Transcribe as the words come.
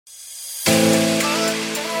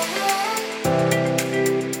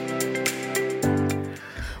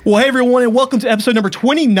Well, hey, everyone, and welcome to episode number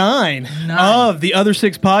 29 of the Other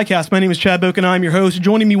Six podcast. My name is Chad Boak, and I'm your host.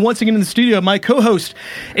 Joining me once again in the studio, my co-host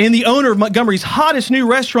and the owner of Montgomery's hottest new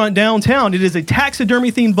restaurant downtown. It is a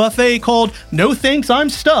taxidermy-themed buffet called No Thanks, I'm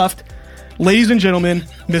Stuffed. Ladies and gentlemen,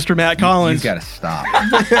 Mr. Matt Collins. You've got to stop.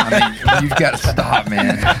 I mean, you've got to stop,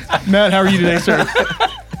 man. Matt, how are you today, sir?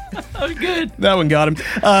 I'm good. That one got him.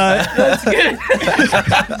 That's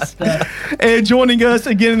good. And joining us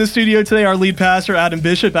again in the studio today, our lead pastor, Adam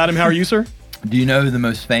Bishop. Adam, how are you, sir? Do you know who the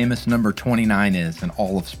most famous number 29 is in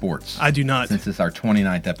all of sports? I do not. Since it's our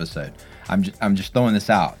 29th episode. I'm just throwing this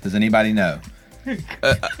out. Does anybody know?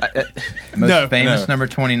 Most famous number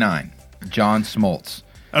 29, John Smoltz.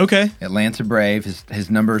 Okay. Atlanta Brave. His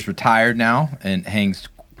number is retired now and hangs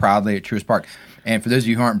proudly at Truist Park. And for those of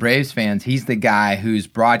you who aren't Braves fans, he's the guy who's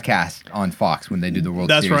broadcast on Fox when they do the World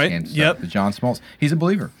Series games. Yep. John Smoltz. He's a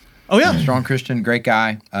believer. Oh, yeah. Strong Christian, great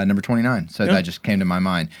guy, number 29. So that just came to my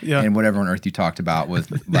mind. Yeah. And whatever on earth you talked about with,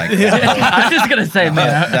 like... I'm just going to say,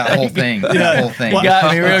 man. That whole thing. That whole thing. You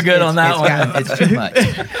got me real good on that one. It's too much.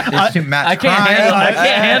 It's too much. I can't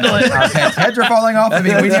handle it. Our heads are falling off. I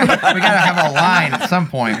mean, we got to have a line at some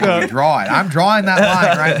point when we draw it. I'm drawing that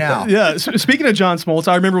line right now. Yeah. So speaking of John Smoltz,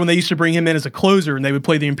 I remember when they used to bring him in as a closer and they would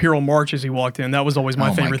play the Imperial March as he walked in. That was always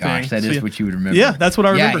my favorite thing. That is what you would remember. Yeah, that's what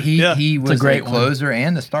I remember. He was a great closer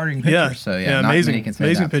and the starting pitcher. So yeah. Amazing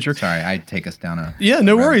pitcher. Sorry, I take us down a... Yeah,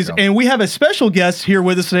 no worries. Trail. And we have a special guest here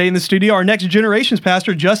with us today in the studio, our Next Generations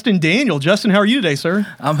pastor, Justin Daniel. Justin, how are you today, sir?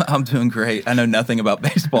 I'm doing great. I know nothing about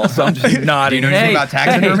baseball, so I'm just nodding. Do you know anything about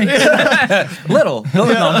taxidermy? Little.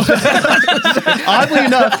 Oddly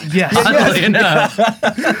enough, yes. Oddly enough.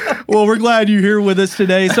 Well, we're glad you're here with us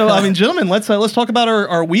today. So, I mean, gentlemen, let's talk about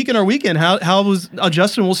our week and our weekend. How was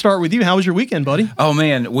Justin? We'll start with you. How was your weekend, buddy? Oh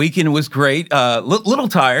man, weekend was great. Little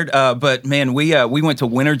tired, but man, we went to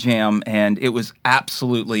Winter Jam and it was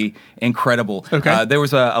absolutely incredible. Okay. There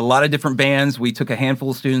was a lot of different bands. We took a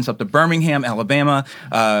handful of students up to Birmingham, Alabama.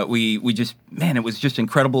 We just, man, it was just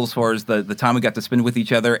incredible as far as the time we got to spend with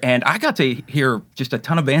each other. And I got to hear just a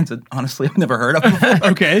ton of bands that honestly I've never heard of before.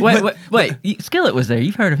 Okay. Wait. Skillet was there.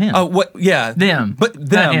 You've heard of him? Oh, what? Yeah, them. But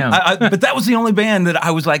them. But that was the only band that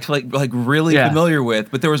I was actually like really familiar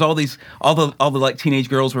with. But there was all the like teenage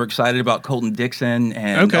girls were excited about Colton Dixon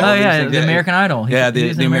and the American Idol.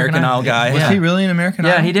 The American Idol guy. Was he really an American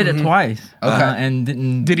Idol? Yeah, he did it twice. Okay. And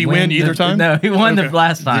didn't. Did he win either time? No, he won the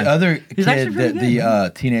last time. The other kid,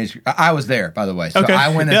 the teenage. I was there, by the way. So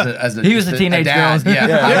I went as a. He was a teenage dad. girl.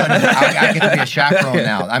 I get to be a chaperone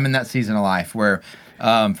now. I'm in that season of life where.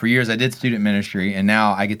 For years, I did student ministry, and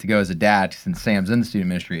now I get to go as a dad since Sam's in the student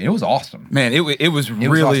ministry. And it was awesome. Man, it was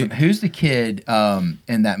really... awesome. Who's the kid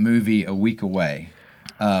in that movie, A Week Away?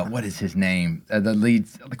 What is his name? The lead,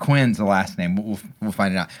 Quinn's the last name. We'll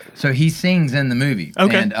find it out. So he sings in the movie.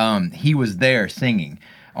 Okay. And he was there singing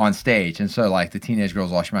on stage. And so, like, the teenage girls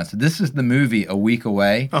lost your mind. So this is the movie, A Week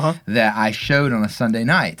Away, that I showed on a Sunday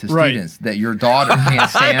night to students that your daughter can't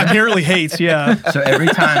stand. Apparently hates, yeah. So every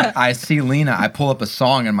time I see Lena, I pull up a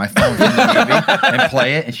song on my phone from the movie and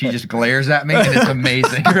play it, and she just glares at me, and it's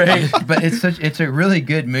amazing. Great. But it's a really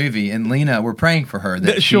good movie, and Lena, we're praying for her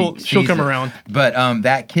that she'll come around. But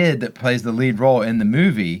that kid that plays the lead role in the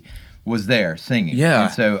movie was there singing. Yeah.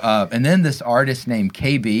 And so, and then this artist named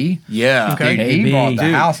KB. Yeah. Okay. Dude, he brought the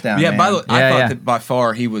house down. Yeah. Man. By the way, I thought that by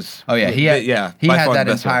far he was. Oh yeah. He had that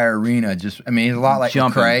entire arena. Just, I mean, he's a lot like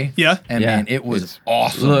McCray. Yeah. And man, it was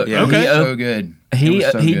awesome. Look, it was so good. He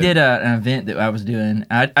did an event that I was doing.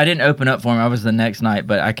 I didn't open up for him. I was the next night,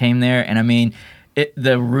 but I came there, and I mean,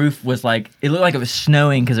 the roof was like, it looked like it was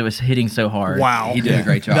snowing because it was hitting so hard. Wow. He did a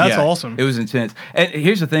great job. That's awesome. It was intense. And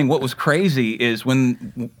here's the thing. What was crazy is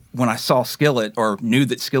when I saw Skillet or knew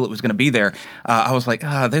that Skillet was going to be there, I was like,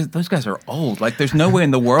 those guys are old. Like, there's no way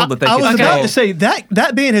in the world that they could. I was about to say, that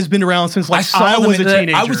band has been around since I was a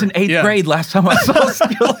teenager. I was in 8th grade last time I saw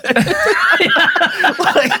Skillet.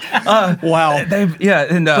 Wow.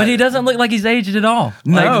 But he doesn't look like he's aged at all.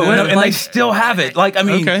 No, and they still have it. Like, I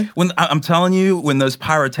mean, when I'm telling you, when those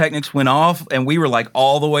pyrotechnics went off and we were like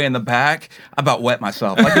all the way in the back, I about wet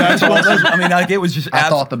myself. Like, I mean, like, it was just. I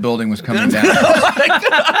thought the building was coming down.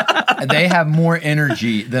 They have more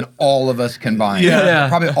energy than all of us combined. Yeah.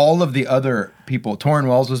 Probably all of the other people. Torrin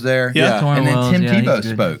Wells was there. Yeah. And then Tim Tebow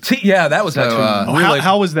spoke. That was actually really...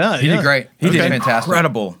 How was that? He did great. He did fantastic.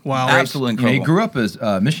 Incredible. Wow. Absolutely incredible. He grew up as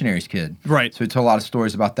a missionary's kid. Right. So he told a lot of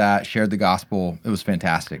stories about that, shared the gospel. It was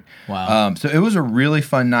fantastic. Wow. So it was a really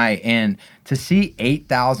fun night. And to see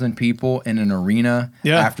 8,000 people in an arena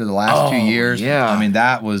after the last 2 years, I mean,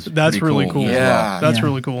 that's really cool. Yeah. That's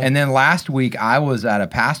really cool. And then last week, I was at a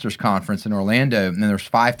pastor's conference in Orlando, and then there was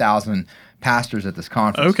 5,000 pastors at this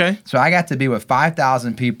conference. Okay. So I got to be with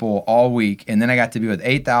 5,000 people all week, and then I got to be with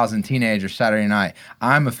 8,000 teenagers Saturday night.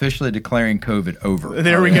 I'm officially declaring COVID over.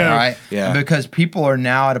 There we go. All right? Yeah. Because people are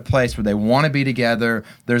now at a place where they want to be together.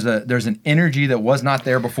 There's an energy that was not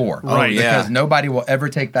there before. Right. Because nobody will ever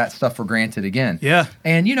take that stuff for granted again. Yeah.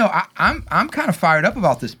 And, I'm kind of fired up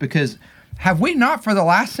about this because have we not for the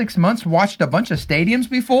last 6 months watched a bunch of stadiums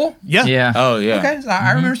be full? Yeah. Yeah. Oh yeah. Okay, so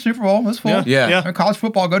I remember Super Bowl. It was full. Yeah. College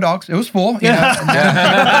football, go Dogs. It was full. He's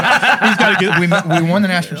got a good. We won the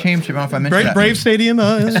national championship. I don't know if I mentioned that. Brave Stadium.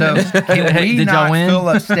 So can we Did y'all not win? fill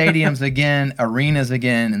up stadiums again, arenas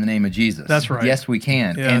again in the name of Jesus? That's right. Yes, we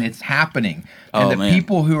can. Yeah. And it's happening. Oh, And the man.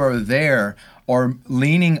 people who are there are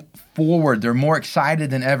leaning forward. They're more excited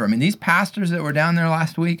than ever. I mean, these pastors that were down there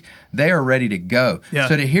last week, they are ready to go. Yeah.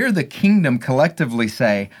 So to hear the kingdom collectively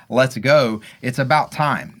say, let's go, it's about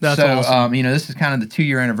time. That's so, awesome. this is kind of the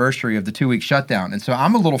 2-year anniversary of the 2-week shutdown. And so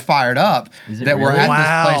I'm a little fired up Is it that we're really? at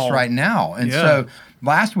Wow. this place right now. And Yeah. so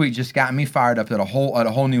last week just got me fired up at a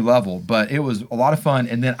whole new level, but it was a lot of fun.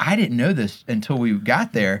 And then I didn't know this until we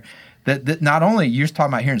got there. That not only you're just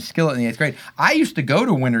talking about hearing Skillet in the 8th grade, I used to go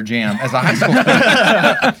to Winter Jam as a high school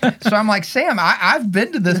student. So I'm like, Sam, I've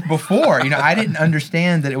been to this before. I didn't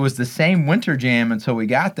understand that it was the same Winter Jam until we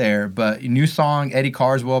got there. But new song, Eddie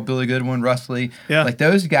Carswell, Billy Goodwin, Russ Lee, like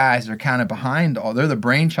those guys are kind of behind they're the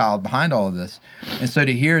brainchild behind all of this. And so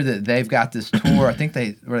to hear that they've got this tour, I think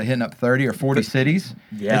they were hitting up 30 or 40 cities.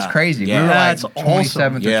 Yeah. It's crazy. Yeah. We were That's like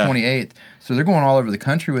awesome. 27th Yeah. or 28th. So they're going all over the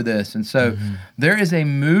country with this. And so there is a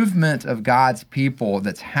movement of God's people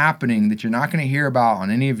that's happening that you're not going to hear about on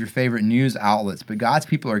any of your favorite news outlets. But God's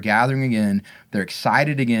people are gathering again. They're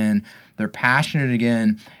excited again. They're passionate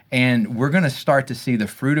again. And we're going to start to see the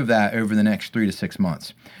fruit of that over the next 3 to 6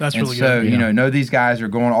 months. That's and really so, good. know these guys are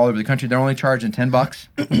going all over the country. They're only charging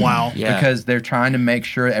 $10. Wow. Yeah. Because they're trying to make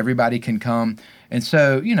sure everybody can come. And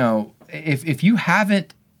so, if you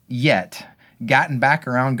haven't yet gotten back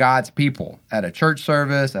around God's people at a church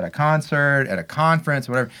service, at a concert, at a conference,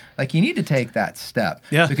 whatever, like you need to take that step.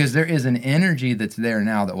 Yeah. Because there is an energy that's there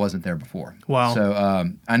now that wasn't there before. Wow.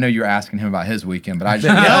 So I know you were asking him about his weekend, but I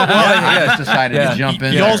just, Yeah. I just decided to jump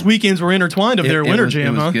in Y'all's there. weekends were intertwined up there at Winter Jam,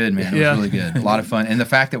 It was huh? good, man. It was really good. A lot of fun. And the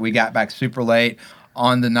fact that we got back super late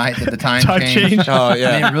on the night that the time changed. Oh,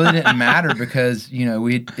 yeah. I mean, it really didn't matter because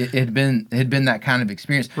it had been that kind of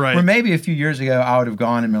experience. Right. Where maybe a few years ago I would have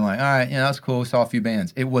gone and been like, all right, that's cool. We saw a few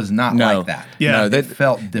bands. It was not like that. Yeah. It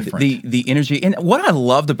felt different. The energy, and what I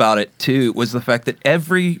loved about it too was the fact that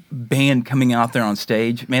every band coming out there on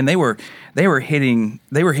stage, man, they were hitting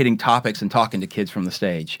topics and talking to kids from the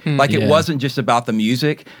stage. Like it wasn't just about the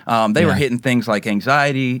music. They were hitting things like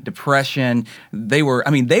anxiety, depression. They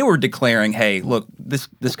were declaring, hey, look, this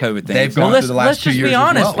COVID thing. They've is gone not- through the last let's 2 just years be as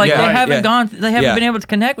honest. well. Like Yeah. they haven't Yeah. they haven't Yeah. been able to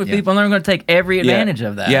connect with Yeah. people, and they're going to take every advantage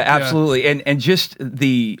of that. Yeah, absolutely. And just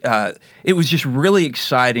it was just really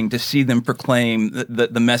exciting to see them proclaim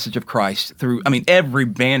the message of Christ through. I mean, every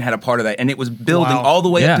band had a part of that, and it was building Wow. all the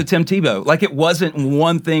way Yeah. up to Tim Tebow. Like it wasn't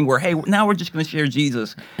one thing where, hey, now we're just going to share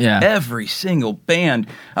Jesus. Yeah. Every single band.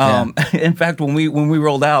 In fact, when we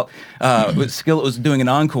rolled out, Skillet was doing an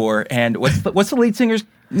encore, and what's the lead singer's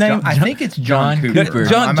name? I think it's John Cooper.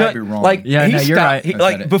 I might be wrong. Like, Yeah, he no, you're stopped- right. he- I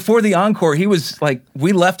like said it. before the encore, he was like,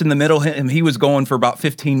 we left in the middle, and he was going for about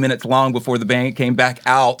 15 minutes long before the band came back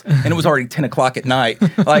out, and it was already 10 o'clock at night.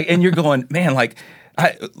 Like, and you're going, man,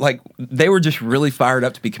 they were just really fired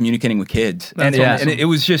up to be communicating with kids, That's and awesome. it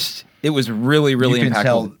was really you can impactful.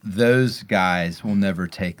 tell those guys will never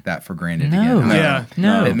take that for granted No. again. Yeah.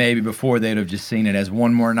 No. That maybe before they'd have just seen it as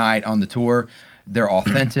one more night on the tour. They're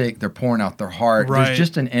authentic. They're pouring out their heart. Right. There's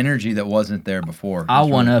just an energy that wasn't there before. I'll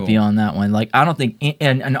It's one really up cool. you on that one. Like I don't think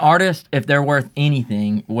an artist, if they're worth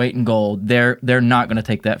anything, weight in gold, they're not going to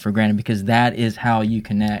take that for granted because that is how you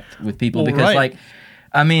connect with people. Well, Because right. like,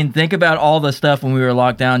 I mean, think about all the stuff when we were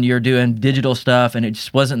locked down. You're doing digital stuff, and it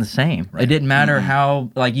just wasn't the same. Right. It didn't matter how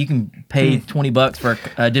like you can pay $20 for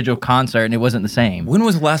a digital concert, and it wasn't the same. When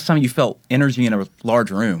was the last time you felt energy in a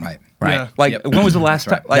large room? Right. Right. Yeah. Like Yep. when was the last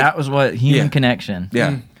That's time? Like, That was what human Yeah. connection.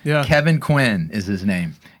 yeah. Yeah. Kevin Quinn is his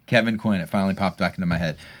name. Kevin Quinn. It finally popped back into my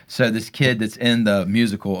head. So this kid that's in the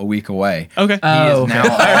musical A Week Away. Okay. He Oh, is now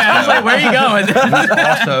I was like, where are you going? he's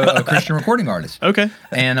also a Christian recording artist. Okay.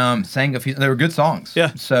 And sang they were good songs.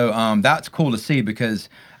 Yeah. So that's cool to see because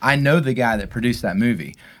I know the guy that produced that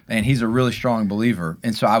movie, and he's a really strong believer.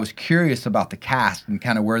 And so I was curious about the cast and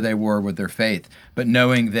kind of where they were with their faith. But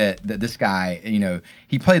knowing that this guy,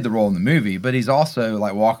 he played the role in the movie, but he's also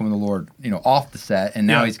like walking with the Lord, off the set. And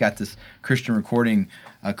now Yeah. he's got this Christian recording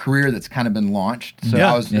a career that's kind of been launched. So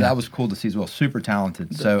that was cool to see as well. Super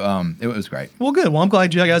talented. So it was great. Well, good. Well, I'm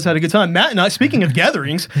glad you guys had a good time. Matt and I, speaking of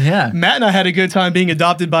gatherings, Matt and I had a good time being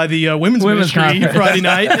adopted by the women's ministry conference. Friday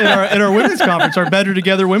night at our women's conference, our Better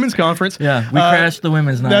Together women's conference. Yeah, we crashed the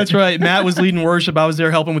women's night. That's right. Matt was leading worship. I was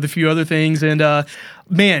there helping with a few other things. And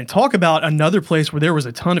man, talk about another place where there was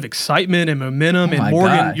a ton of excitement and momentum. And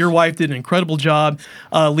Morgan, your wife, did an incredible job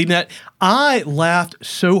leading that. I laughed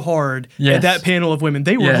so hard at that panel of women.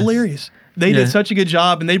 They were hilarious. They did such a good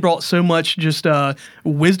job, and they brought so much just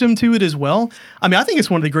wisdom to it as well. I mean, I think it's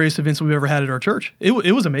one of the greatest events we've ever had at our church. It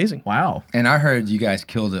was amazing. Wow. And I heard you guys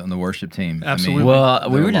killed it on the worship team. Absolutely. Well,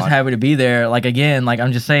 we were just happy to be there. Like, again, like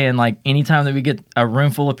I'm just saying, like anytime that we get a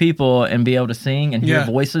room full of people and be able to sing and hear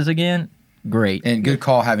voices again, great. And good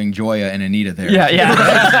call having Joya and Anita there. Yeah.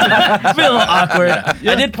 It's been a little awkward.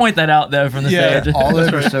 I did point that out, though, from the stage. All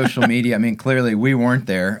over social media. I mean, clearly we weren't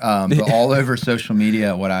there, but all over social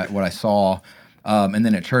media, what I saw, and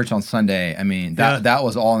then at church on Sunday, I mean, that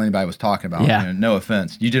was all anybody was talking about. Yeah. You know, no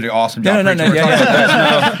offense. You did an awesome job. No.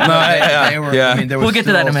 We'll get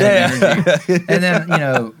to that in a minute. And then, you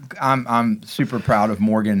know, I'm super proud of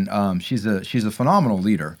Morgan. She's a phenomenal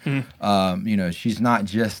leader. You know, she's not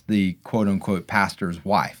just the quote unquote pastor's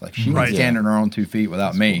wife. Like she can stand on her own 2 feet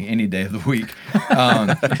without me any day of the week.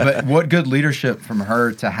 But what good leadership from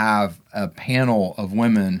her to have a panel of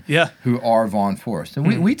women who are Vaughn Forest.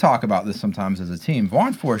 And we talk about this sometimes as a team.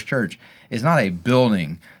 Vaughn Forest Church is not a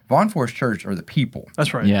building. Vaughn Forest Church are the people.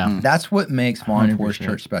 That's right. Yeah. That's what makes Vaughn 100%. Forest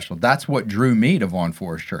Church special. That's what drew me to Vaughn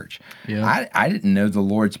Forest Church. Yeah. I didn't know the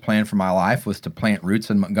Lord's plan for my life was to plant roots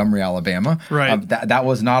in Montgomery, Alabama. Right. That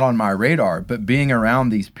was not on my radar. But being around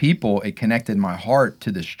these people, it connected my heart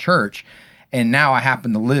to this church. And now I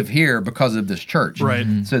happen to live here because of this church. Right.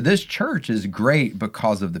 So this church is great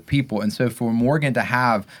because of the people. And so for Morgan to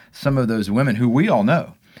have some of those women who we all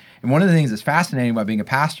know, and one of the things that's fascinating about being a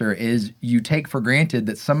pastor is you take for granted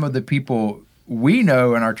that some of the people we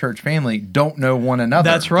know in our church family don't know one another.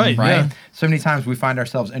 That's right. Yeah. So many times we find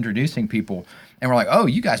ourselves introducing people and we're like, oh,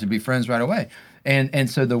 you guys would be friends right away. And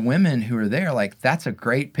so the women who are there, like, that's a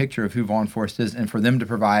great picture of who Vaughn Forest is, and for them to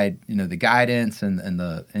provide, you know, the guidance and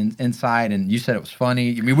the insight. And you said it was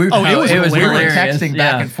funny. I mean, we were texting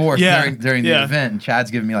back and forth during the event, and Chad's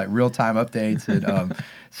giving me like real time updates. And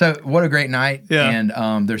so what a great night. Yeah.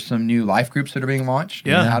 And there's some new life groups that are being launched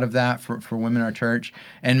out of that for women in our church.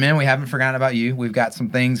 And men, we haven't forgotten about you. We've got some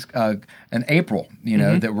things in April, you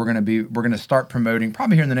know, that we're going to start promoting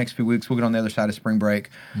probably here in the next few weeks. We'll get on the other side of spring break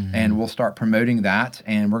and we'll start promoting that.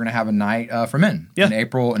 And we're going to have a night for men in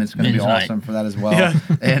April, and it's going to be awesome for that as well. Yeah.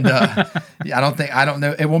 And I don't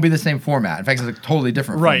know. It won't be the same format. In fact, it's a totally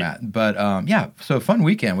different format. But so fun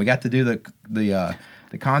weekend. We got to do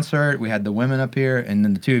the concert. We had the women up here, and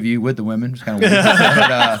then the two of you with the women. It's kind of weird.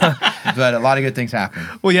 but a lot of good things happened.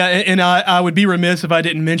 Well, yeah, and I would be remiss if I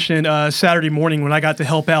didn't mention Saturday morning when I got to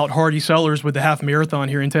help out Hardy Sellers with the half marathon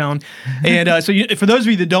here in town. And for those of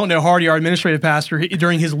you that don't know Hardy, our administrative pastor,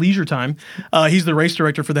 during his leisure time, he's the race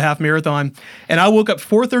director for the half marathon. And I woke up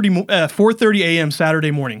 4:30 a.m.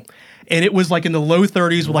 Saturday morning. And it was like in the low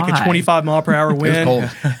 30s with like a 25 mile per hour wind. It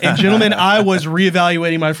was cold. And gentlemen, I was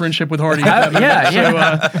reevaluating my friendship with Hardy.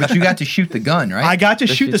 But you got to shoot the gun, right? I got to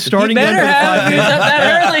shoot the starting gun. Better have used up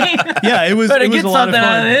that early. Yeah, it was a lot of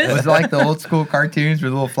fun. It was like the old school cartoons where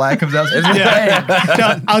the little flag comes out.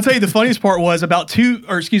 Now, I'll tell you the funniest part was about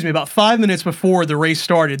 5 minutes before the race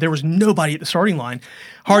started, there was nobody at the starting line.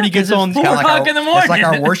 Hardy gets on 4 o'clock in the morning. It's like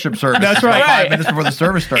our worship service. That's right. 5 minutes before the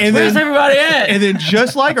service starts. And where's everybody at? And then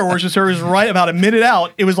just like our worship service, right about a minute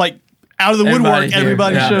out, it was like out of the woodwork,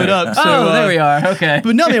 everybody showed up. So, there we are. Okay.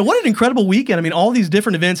 But no, man, what an incredible weekend. I mean, all these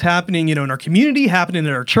different events happening, you know, in our community, happening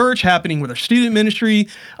in our church, happening with our student ministry.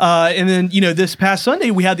 And then, you know, this past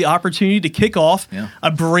Sunday, we had the opportunity to kick off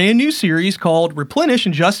a brand new series called Replenish.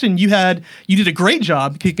 And Justin, you did a great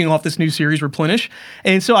job kicking off this new series, Replenish.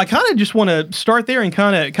 And so I kind of just want to start there and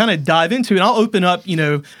kind of dive into it. I'll open up, you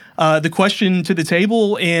know, the question to the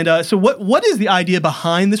table. And so what is the idea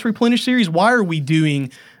behind this Replenish series? Why are we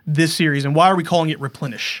doing this series, and why are we calling it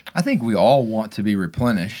Replenish? I think we all want to be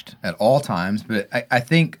replenished at all times, but I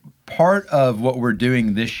think part of what we're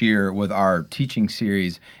doing this year with our teaching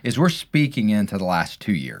series is we're speaking into the last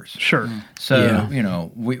 2 years. Sure. So, you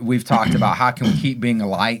know, we've talked about how can we keep being a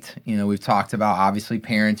light. You know, we've talked about obviously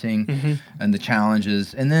parenting and the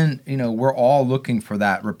challenges. And then, you know, we're all looking for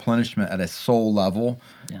that replenishment at a soul level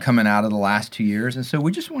coming out of the last 2 years. And so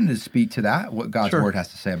we just wanted to speak to that, what God's Word has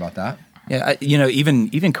to say about that. Yeah, you know,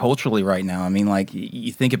 even culturally right now, I mean, like,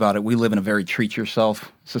 you think about it, we live in a very treat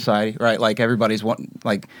yourself society, right? Like everybody's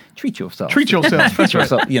treat yourself. Treat yourself. Treat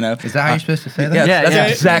yourself, you know. Is that how you're supposed to say that? Yeah,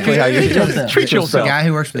 that's exactly how you're supposed to Treat yourself. The guy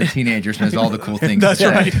who works with the teenagers knows all the cool things. That's to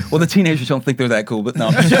say. right. Well, the teenagers don't think they're that cool, but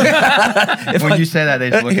no. When you say that,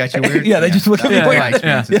 they just look at you weird. Yeah, they just look at me That's weird. my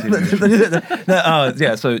experience with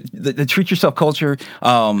you. So the treat yourself culture,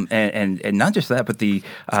 and not just that, but the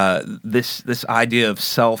this idea of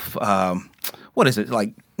self, what is it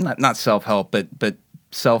like? Not self help, but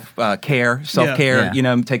self care, Yeah. you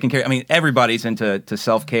know, taking care. I mean, everybody's into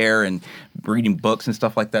self care and reading books and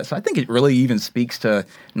stuff like that. So I think it really even speaks to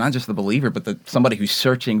not just the believer, but somebody who's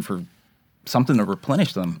searching for something to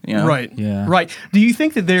replenish them. You know? Right. Yeah. Right. Do you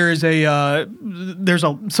think that there's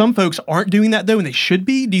some folks aren't doing that though, and they should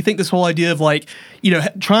be? Do you think this whole idea of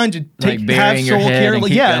trying to have burying your soul head care, and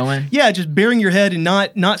keep going? just burying your head and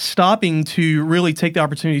not stopping to really take the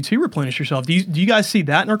opportunity to replenish yourself? Do you guys see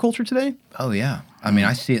that in our culture today? Oh yeah. I mean,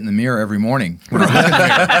 I see it in the mirror every morning when I look in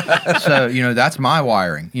the mirror. So, that's my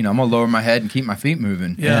wiring. I'm going to lower my head and keep my feet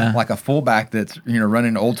moving. Yeah. Like a fullback that's,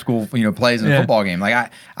 running old school, plays in a football game.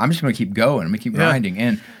 Like I'm just going to keep going. I'm going to keep grinding.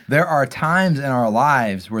 And there are times in our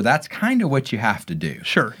lives where that's kind of what you have to do.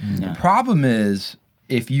 Sure. The problem is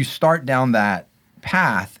if you start down that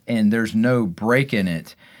path and there's no break in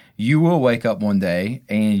it, you will wake up one day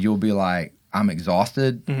and you'll be like, I'm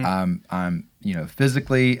exhausted. I'm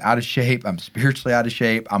physically out of shape. I'm spiritually out of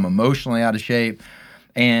shape. I'm emotionally out of shape.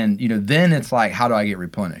 And, then it's like, how do I get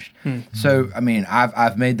replenished? So, I mean,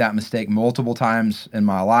 I've made that mistake multiple times in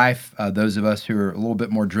my life. Those of us who are a little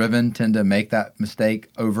bit more driven tend to make that mistake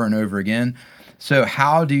over and over again. So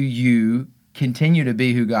how do you continue to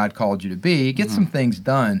be who God called you to be, get some things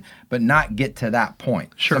done, but not get to that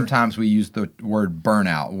point? Sure. Sometimes we use the word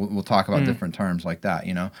burnout. We'll talk about different terms like that,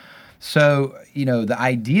 So, the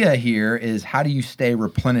idea here is how do you stay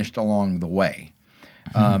replenished along the way?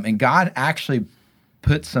 And God actually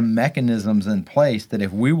put some mechanisms in place that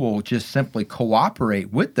if we will just simply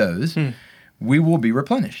cooperate with those, we will be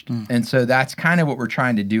replenished. And so that's kind of what we're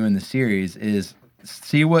trying to do in the series is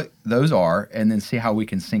see what those are and then see how we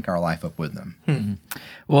can sync our life up with them.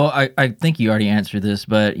 Well, I think you already answered this,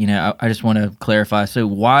 but, I just want to clarify. So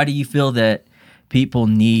why do you feel that people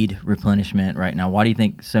need replenishment right now? Why do you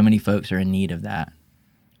think so many folks are in need of that?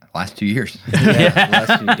 Last 2 years.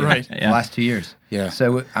 Right. Yeah. Last 2 years. Yeah.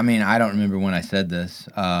 So, I mean, I don't remember when I said this.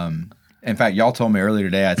 In fact, y'all told me earlier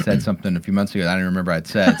today I'd said something a few months ago that I didn't remember I'd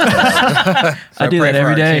said. So, I do pray that for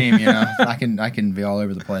every our day. Team, I can be all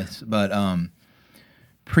over the place. But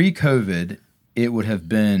pre-COVID, it would have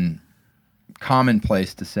been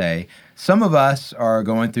commonplace to say some of us are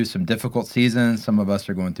going through some difficult seasons, some of us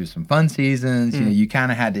are going through some fun seasons. You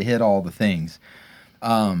kind of had to hit all the things.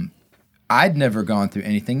 I'd never gone through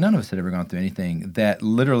anything, none of us had ever gone through anything that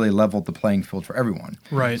literally leveled the playing field for everyone.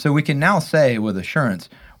 Right. So we can now say with assurance,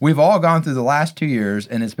 we've all gone through the last 2 years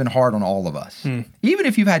and it's been hard on all of us. Even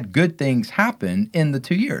if you've had good things happen in the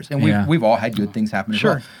 2 years, and we've all had good things happen as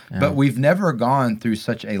well. Yeah. But we've never gone through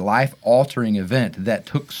such a life-altering event that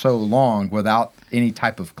took so long without any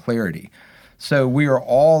type of clarity. So we are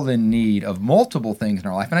all in need of multiple things in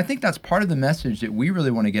our life. And I think that's part of the message that we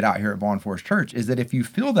really want to get out here at Vaughn Forest Church is that if you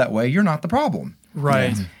feel that way, you're not the problem.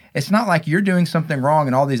 Right. It's not like you're doing something wrong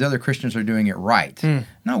and all these other Christians are doing it right.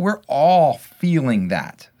 No, we're all feeling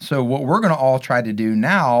that. So what we're going to all try to do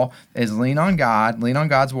now is lean on God, lean on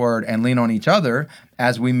God's word, and lean on each other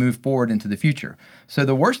as we move forward into the future. So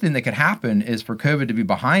the worst thing that could happen is for COVID to be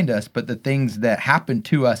behind us, but the things that happened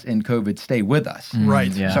to us in COVID stay with us.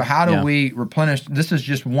 Right. Yeah. So how do we replenish? This is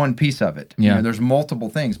just one piece of it. Yeah. There's multiple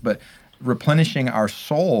things, but replenishing our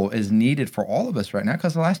soul is needed for all of us right now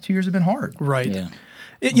because the last 2 years have been hard. Right. Yeah.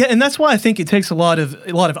 Yeah, and that's why I think it takes a lot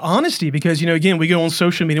of honesty because again we go on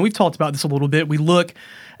social media. We've talked about this a little bit. We look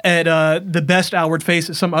at the best outward face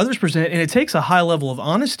that some others present, and it takes a high level of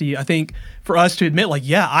honesty. I think for us to admit,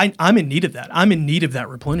 I'm in need of that. I'm in need of that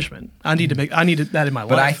replenishment. I need that in my life.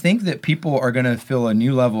 But I think that people are going to feel a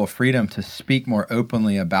new level of freedom to speak more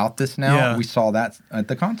openly about this now. Yeah. We saw that at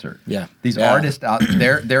the concert. Yeah. These artists out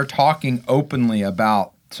there, they're talking openly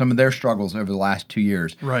about some of their struggles over the last 2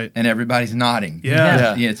 years. Right. And everybody's nodding.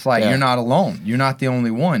 Yeah. It's like you're not alone. You're not the only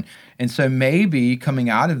one. And so maybe coming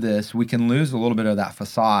out of this, we can lose a little bit of that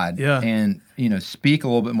facade and, speak a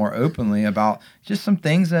little bit more openly about just some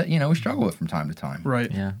things that, we struggle with from time to time. Right.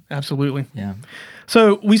 Yeah. Absolutely. Yeah.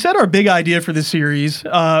 So we said our big idea for this series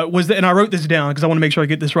was that, and I wrote this down because I want to make sure I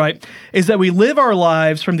get this right, is that we live our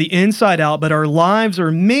lives from the inside out, but our lives are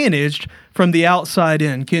managed from the outside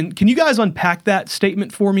in. Can you guys unpack that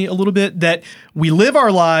statement for me a little bit? That we live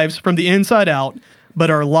our lives from the inside out, but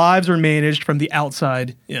our lives are managed from the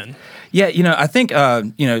outside in. Yeah, I think,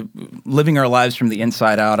 living our lives from the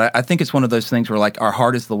inside out, I think it's one of those things where, like, our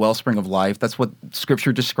heart is the wellspring of life. That's what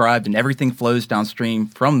Scripture described, and everything flows downstream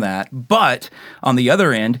from that. But on the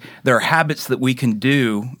other end, there are habits that we can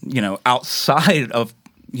do, outside of,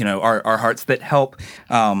 our hearts that help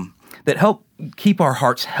keep our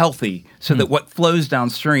hearts healthy, so that what flows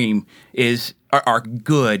downstream are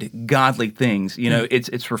good, godly things.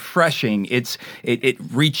 It's refreshing. It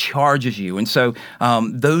recharges you, and so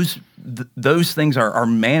those things are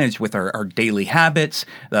managed with our daily habits.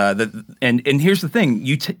 And here's the thing: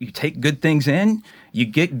 you take good things in, you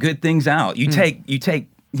get good things out. You take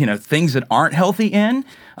things that aren't healthy in.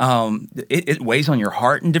 It weighs on your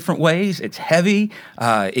heart in different ways. It's heavy.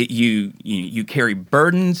 You carry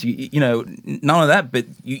burdens. Not only that, but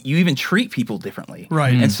you even treat people differently.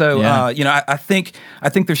 Right. And so, I think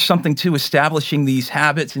there's something to establishing these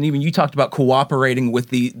habits, and even you talked about cooperating with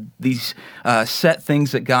these set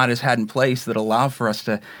things that God has had in place that allow for us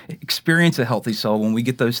to experience a healthy soul. When we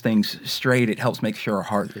get those things straight, it helps make sure our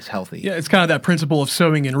heart is healthy. Yeah, it's kind of that principle of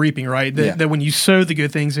sowing and reaping, right? That when you sow the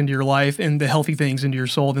good things into your life and the healthy things into your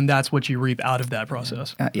soul, then that's what you reap out of that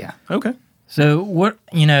process. Yeah. Okay. So what,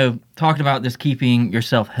 talking about this, keeping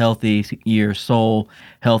yourself healthy, your soul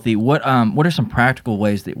healthy, what are some practical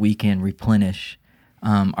ways that we can replenish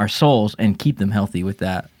our souls and keep them healthy with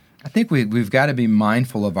that? I think we've got to be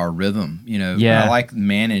mindful of our rhythm. Yeah. I like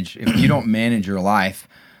manage. If you don't manage your life,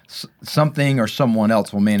 something or someone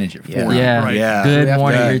else will manage it for you. Yeah. Right. Yeah. Good We have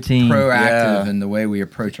morning to be routine. proactive in the way we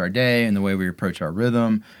approach our day and the way we approach our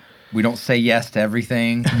rhythm. We don't say yes to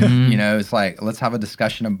everything. It's like, let's have a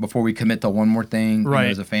discussion before we commit to one more thing Right.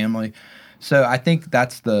 as a family. So I think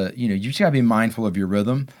that's you just got to be mindful of your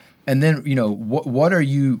rhythm. And then, what are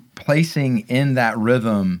you placing in that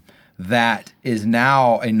rhythm that is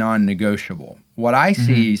now a non-negotiable? What I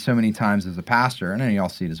see so many times as a pastor, and I know y'all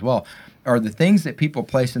see it as well, are the things that people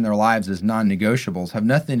place in their lives as non-negotiables have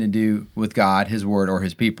nothing to do with God, His Word, or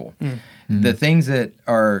His people. The things that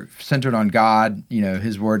are centered on God,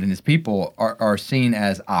 His Word, and His people are seen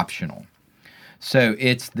as optional. So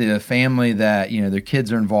it's the family that, their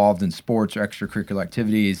kids are involved in sports or extracurricular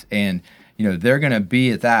activities, and, they're going to be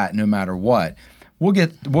at that no matter what. We'll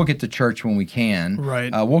get to church when we can.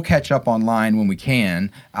 Right. We'll catch up online when we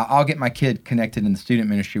can. I'll get my kid connected in the student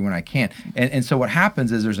ministry when I can. And so what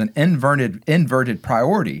happens is there's an inverted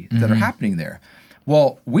priority that are happening there.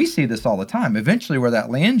 Well, we see this all the time. Eventually where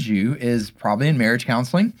that lands you is probably in marriage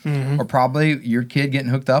counseling or probably your kid getting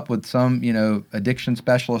hooked up with some, addiction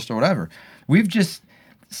specialist or whatever.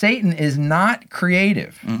 Satan is not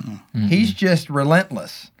creative. He's just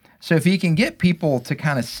relentless. So if he can get people to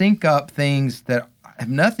kind of sync up things that have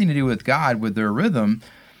nothing to do with God with their rhythm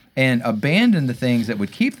and abandon the things that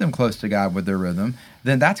would keep them close to God with their rhythm,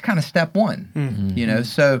 then that's kind of step one.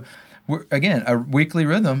 So again, a weekly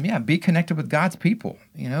rhythm, be connected with God's people,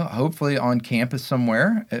 hopefully on campus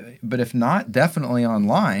somewhere, but if not, definitely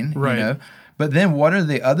online, Right. But then what are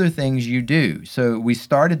the other things you do? So we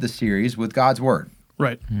started the series with God's Word.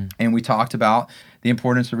 Right. And we talked about the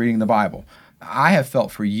importance of reading the Bible. I have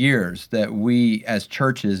felt for years that we as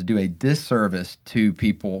churches do a disservice to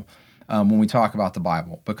people when we talk about the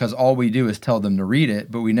Bible, because all we do is tell them to read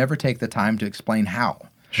it, but we never take the time to explain how.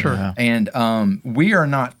 Sure. Yeah. And we are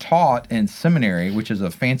not taught in seminary, which is a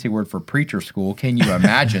fancy word for preacher school. Can you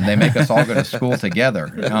imagine? They make us all go to school together,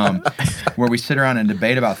 where we sit around and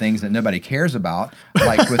debate about things that nobody cares about,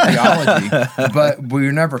 like with theology. But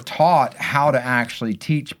we're never taught how to actually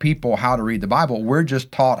teach people how to read the Bible. We're just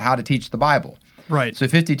taught how to teach the Bible. Right. So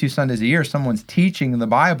 52 Sundays a year, someone's teaching the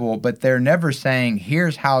Bible, but they're never saying,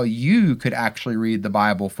 here's how you could actually read the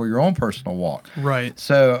Bible for your own personal walk. Right.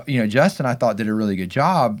 So, Justin, I thought, did a really good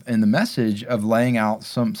job in the message of laying out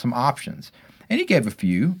some options. And he gave a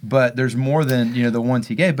few, but there's more than, the ones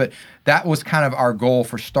he gave. But that was kind of our goal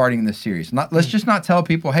for starting this series. Let's just not tell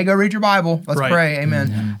people, hey, go read your Bible. Let's pray.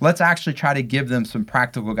 Amen. Let's actually try to give them some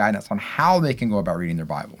practical guidance on how they can go about reading their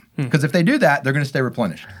Bible. Because if they do that, they're going to stay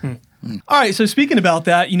replenished. All right, so speaking about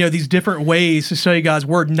that, these different ways to study God's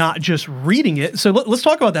Word, not just reading it. So let's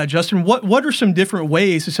talk about that, Justin. What are some different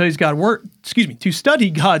ways to study God's Word? To study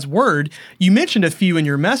God's Word. You mentioned a few in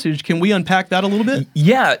your message. Can we unpack that a little bit?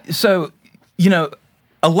 Yeah. So,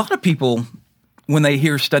 a lot of people, when they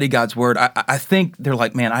hear study God's Word, I think they're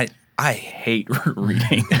like, man, I hate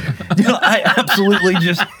reading. I absolutely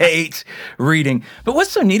just hate reading. But what's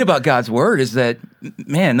so neat about God's Word is that,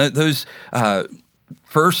 man, those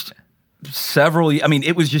first several. I mean,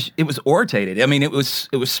 it was ortated. I mean, it was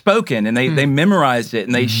spoken, and they memorized it,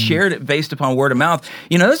 and they shared it based upon word of mouth.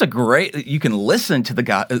 That's a great. You can listen to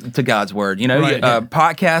to God's word.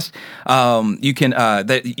 Podcast. You can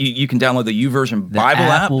you can download the YouVersion Bible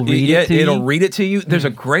app. Will read it to it'll you. read it to you. There's a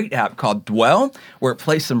great app called B.I.B.L.E where it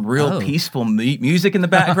plays some real peaceful music in the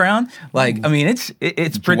background. Like, I mean, it's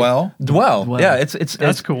pretty. B.I.B.L.E. Yeah,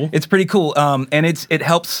 it's cool. It's pretty cool. And it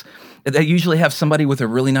helps. They usually have somebody with a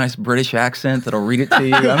really nice British accent that'll read it to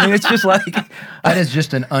you. I mean, it's just like that is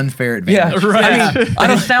just an unfair advantage. Yeah, right. I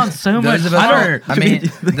mean, it sounds so much harder.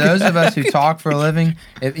 Those of us who talk for a living,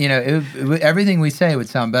 everything we say would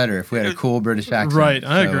sound better if we had a cool British accent. Right,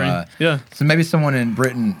 I agree. Yeah. So maybe someone in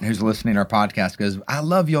Britain who's listening to our podcast goes, "I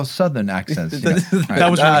love your Southern accents." That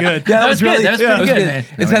was really good. That was really good. That was pretty good, man.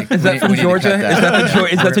 Is that from Georgia?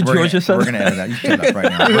 Is that the Georgia Southern? We're gonna edit that. You shut up right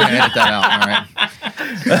now. We're gonna edit that out. All right.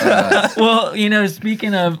 Well,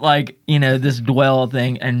 speaking of this dwell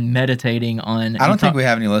thing and meditating on, I don't think we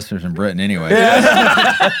have any listeners in Britain anyway.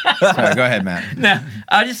 Sorry, go ahead, Matt. No,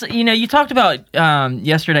 I just you talked about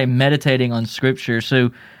yesterday meditating on Scripture.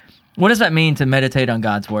 So, what does that mean to meditate on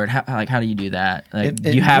God's word? How do you do that?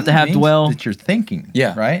 You have to have means dwell. That you're thinking.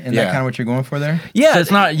 Yeah. Right. And that kind of what you're going for there. Yeah, So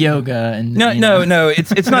it's not yoga and No,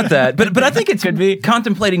 it's not that. But I think it's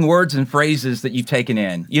contemplating words and phrases that you've taken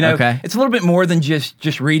in. Okay. It's a little bit more than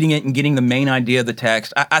just reading it and getting the main idea of the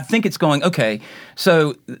text. I think it's going, okay,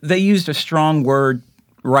 so they used a strong word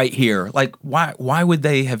right here. Like, why would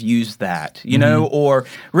they have used that? Or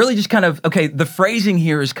really just kind of, okay, the phrasing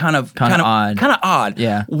here is kind of odd.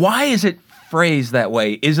 Yeah. Why is it phrased that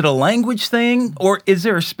way? Is it a language thing, or is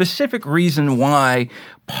there a specific reason why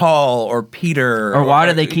Paul or Peter or why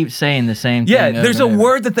do they keep saying the same thing? Yeah, there's a over?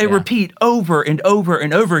 word that they repeat over and over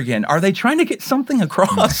and over again. Are they trying to get something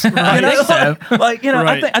across? I think so.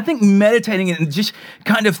 I think meditating and just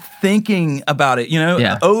kind of thinking about it,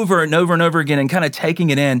 over and over and over again, and kind of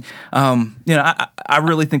taking it in. I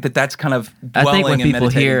really think that's kind of dwelling. I think when and people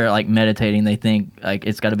meditating. hear meditating, they think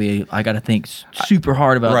it's got to be. I got to think super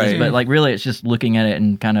hard about this, but really it's just looking at it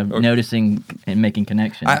and kind of noticing and making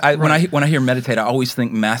connections. When I hear meditate, I always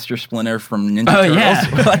think Master Splinter from Ninja Turtles.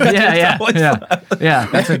 Yeah.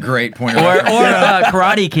 That's a great point. Or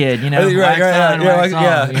Karate Kid, No.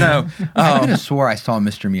 I could have swore I saw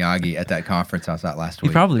Mr. Miyagi at that conference I was at last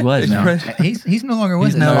week. He probably was. No. He's no longer with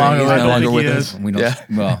us. He's no longer with us. We don't.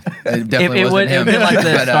 Well, it definitely it would have been like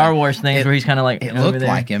the Star Wars things where he's kind of like. It looked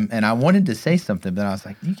like him, and I wanted to say something, but I was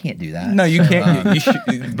like, you can't do that. No, you can't. You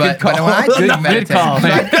should. But when I did meditate,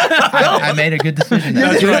 I made a good decision.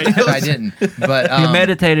 That's right. I didn't. But he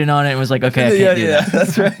meditated on it and was like, okay, I can't do that.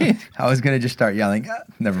 That's right. I was gonna just start yelling.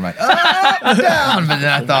 Never mind. Up, down. But then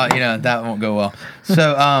I thought, that won't go well.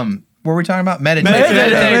 So, what were we talking about?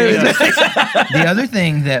 Meditating. The other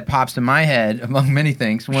thing that pops in my head, among many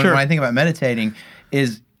things, when I think about meditating,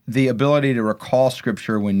 is the ability to recall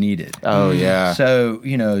Scripture when needed. Oh, yeah. So,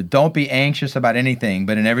 don't be anxious about anything,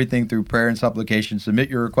 but in everything through prayer and supplication, submit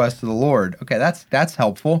your requests to the Lord. Okay, that's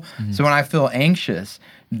helpful. Mm-hmm. So when I feel anxious,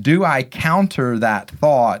 do I counter that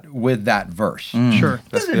thought with that verse? Sure. It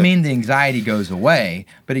doesn't mean the anxiety goes away,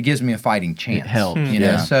 but it gives me a fighting chance. It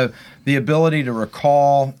helps. So the ability to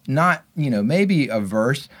recall, not, maybe a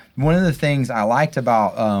verse. One of the things I liked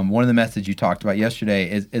about one of the methods you talked about yesterday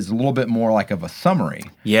is a little bit more like of a summary.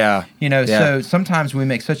 Yeah. So sometimes we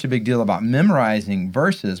make such a big deal about memorizing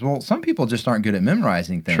verses. Well, some people just aren't good at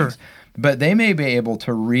memorizing things. Sure. But they may be able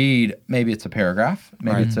to read, maybe it's a paragraph,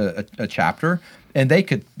 maybe it's a chapter, and they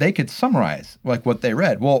could summarize like what they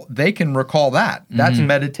read. Well, they can recall that. That's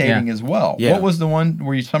meditating as well. Yeah. What was the one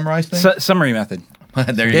where you summarized things? Summary method.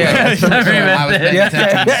 There you go. Summary method. I was paying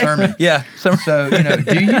attention to the sermon. Yeah. So,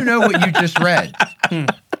 do you know what you just read?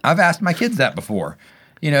 I've asked my kids that before.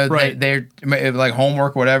 They're like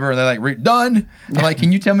homework, whatever, and they're like, done. I'm like,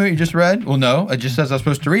 can you tell me what you just read? Well, no, it just says I'm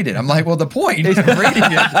supposed to read it. I'm like, well, the point of reading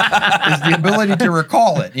it is the ability to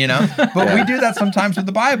recall it, But we do that sometimes with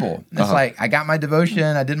the Bible. It's like, I got my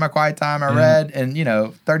devotion, I did my quiet time, I read, and,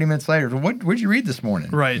 30 minutes later, what'd you read this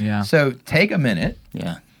morning? Right. Yeah. So take a minute.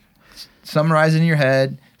 Yeah. Summarize in your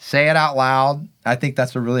head, say it out loud. I think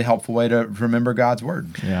that's a really helpful way to remember God's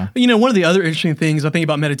word. Yeah. One of the other interesting things I think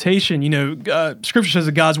about meditation, Scripture says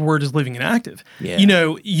that God's word is living and active. Yeah.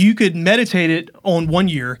 You could meditate it on 1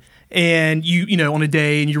 year, and on a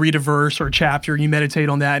day, and you read a verse or a chapter, and you meditate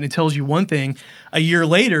on that, and it tells you one thing. A year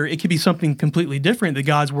later, it could be something completely different that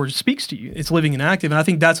God's word speaks to you. It's living and active, and I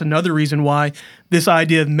think that's another reason why this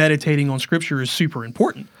idea of meditating on Scripture is super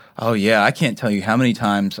important. Oh yeah, I can't tell you how many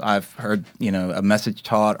times I've heard, a message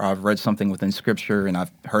taught, or I've read something within Scripture, and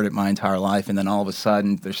I've heard it my entire life, and then all of a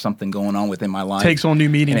sudden there's something going on within my life. Takes on new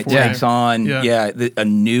meaning and for you. It takes on, a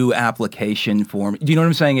new application for me. Do you know what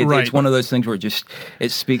I'm saying? It's one of those things where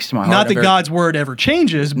it speaks to my heart. Not that God's word ever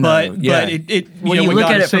changes, but it when you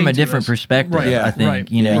look at it from a different perspective, I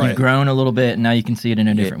think you've grown a little bit, and now you can see it in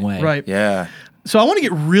a different way. Right. Yeah. So I want to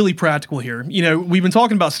get really practical here. We've been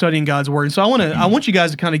talking about studying God's word, and so I want you guys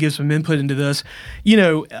to kind of give some input into this.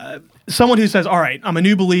 Someone who says, all right, I'm a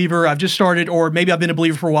new believer, I've just started, or maybe I've been a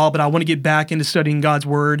believer for a while, but I want to get back into studying God's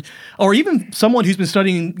word, or even someone who's been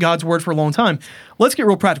studying God's word for a long time. Let's get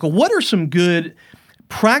real practical. What are some good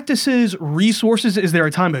practices, resources? Is there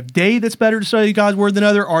a time of day that's better to study God's word than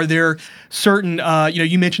other? Are there certain,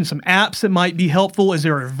 you mentioned some apps that might be helpful. Is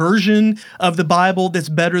there a version of the Bible that's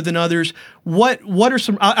better than others? What are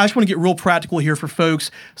some, I just want to get real practical here for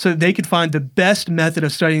folks so that they can find the best method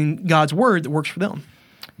of studying God's word that works for them.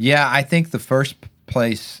 Yeah, I think the first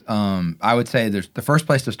place, I would say the first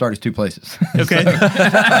place to start is two places. Okay.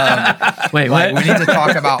 Wait, what? We need to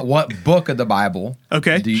talk about what book of the Bible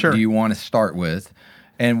do sure. you want to start with,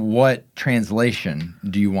 and what translation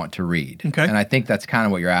do you want to read? Okay. And I think that's kind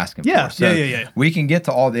of what you're asking Yeah, for. So yeah. we can get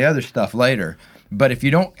to all the other stuff later, but if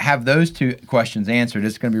you don't have those two questions answered,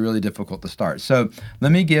 it's going to be really difficult to start. So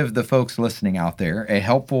let me give the folks listening out there a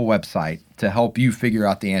helpful website to help you figure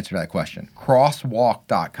out the answer to that question.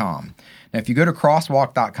 Crosswalk.com. Now, if you go to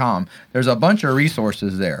crosswalk.com, there's a bunch of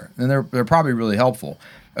resources there, and they're probably really helpful.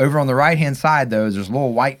 Over on the right-hand side, though, there's a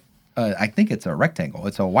little white I think it's a rectangle.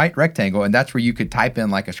 It's a white rectangle, and that's where you could type in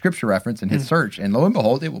like a scripture reference and hit search, and lo and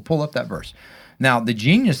behold, it will pull up that verse. Now, the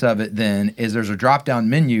genius of it then is there's a drop-down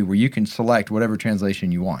menu where you can select whatever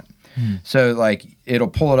translation you want. So, like, it'll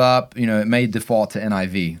pull it up. It may default to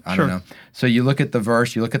NIV. I don't know. So you look at the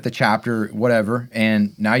verse, you look at the chapter, whatever,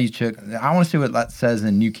 and now you check. I want to see what that says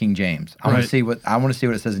in New King James. I want to see what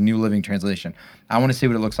it says in New Living Translation. I want to see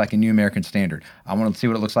what it looks like in New American Standard. I want to see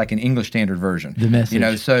what it looks like in English Standard Version. The message.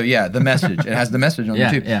 The message. It has the message on it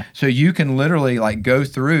too. Yeah. So you can literally like go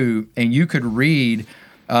through and you could read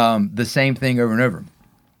the same thing over and over.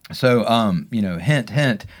 So,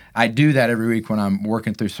 hint, I do that every week when I'm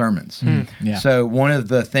working through sermons. Yeah. So one of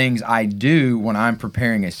the things I do when I'm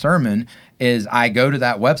preparing a sermon is I go to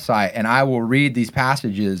that website and I will read these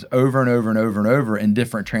passages over and over and over and over in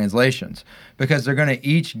different translations, because they're going to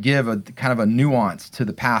each give a kind of a nuance to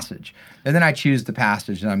the passage. And then I choose the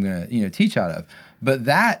passage that I'm going to, teach out of. But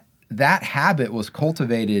that habit was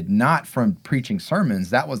cultivated not from preaching sermons.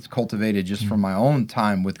 That was cultivated just from my own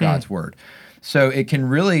time with God's word. So it can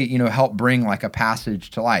really, help bring like a passage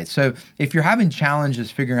to light. So if you're having challenges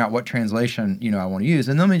figuring out what translation, I want to use,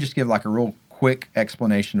 and let me just give like a real quick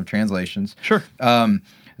explanation of translations. Sure.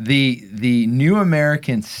 The New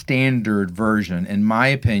American Standard Version, in my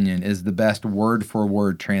opinion, is the best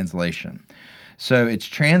word-for-word translation. So it's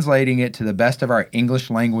translating it to the best of our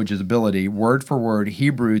English language's ability, word for word,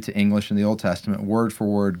 Hebrew to English in the Old Testament, word for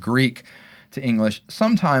word, Greek to English,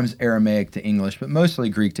 sometimes Aramaic to English, but mostly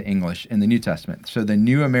Greek to English in the New Testament. So the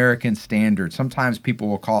New American Standard, sometimes people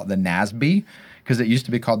will call it the NASB, because it used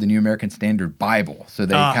to be called the New American Standard Bible. So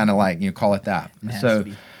they kind of like, call it that.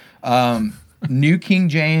 NASB. So New King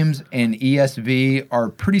James and ESV are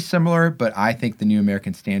pretty similar, but I think the New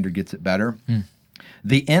American Standard gets it better.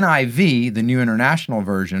 The NIV, the New International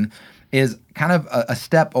Version, is kind of a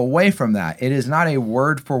step away from that. It is not a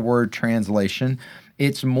word-for-word translation.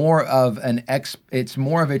 It's more of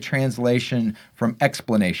a translation from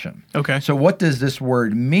explanation. Okay. So what does this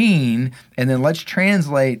word mean? And then let's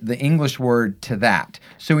translate the English word to that.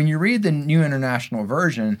 So when you read the New International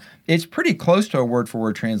Version, it's pretty close to a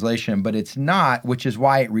word-for-word translation, but it's not, which is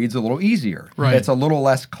why it reads a little easier. Right. It's a little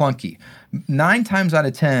less clunky. 9 times out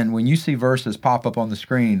of 10, when you see verses pop up on the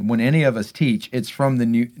screen, when any of us teach, it's from the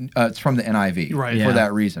NIV. Right. For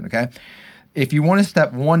that reason. Okay. If you want to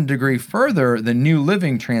step 1 degree further, the New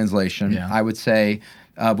Living Translation, I would say,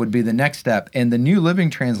 would be the next step. And the New Living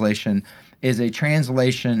Translation is a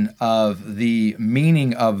translation of the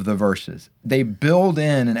meaning of the verses. They build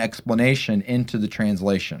in an explanation into the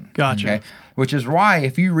translation. Gotcha. Okay? Which is why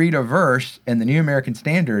if you read a verse in the New American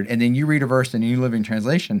Standard and then you read a verse in the New Living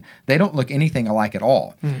Translation, they don't look anything alike at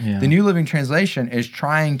all. Yeah. The New Living Translation is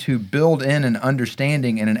trying to build in an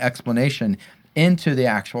understanding and an explanation into the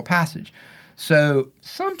actual passage. So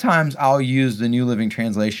sometimes I'll use the New Living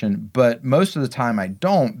Translation, but most of the time I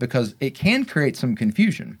don't, because it can create some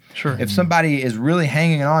confusion. Sure. If somebody is really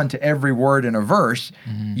hanging on to every word in a verse,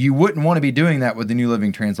 you wouldn't want to be doing that with the New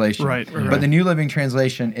Living Translation. Right. But the New Living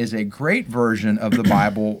Translation is a great version of the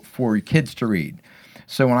Bible for kids to read.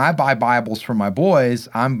 So when I buy Bibles for my boys,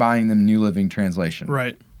 I'm buying them New Living Translation.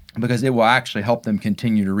 Right. Because it will actually help them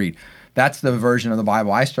continue to read. That's the version of the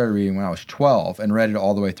Bible I started reading when I was 12 and read it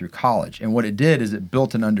all the way through college. And what it did is it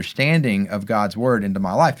built an understanding of God's word into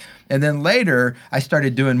my life. And then later, I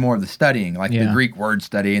started doing more of the studying, like the Greek word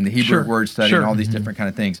study and the Hebrew word study and all these different kind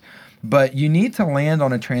of things. But you need to land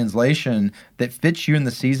on a translation that fits you in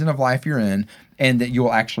the season of life you're in and that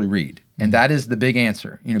you'll actually read. And that is the big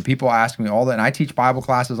answer. You know, people ask me all that, and I teach Bible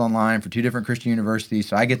classes online for 2 different Christian universities.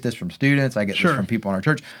 So I get this from students, I get this from people in our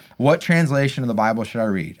church. What translation of the Bible should I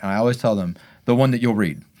read? And I always tell them, the one that you'll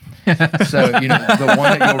read. So, you know, the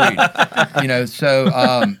one that you'll read. You know, so,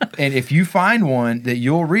 and if you find one that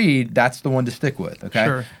you'll read, that's the one to stick with, okay?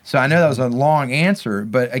 Sure. So I know that was a long answer,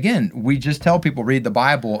 but again, we just tell people read the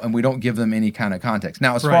Bible, and we don't give them any kind of context.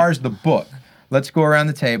 Now, as far as the book, let's go around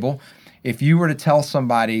the table. If you were to tell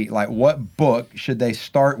somebody, like, what book should they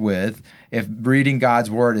start with if reading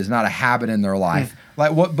God's word is not a habit in their life,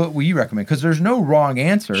 like, what book will you recommend? Because there's no wrong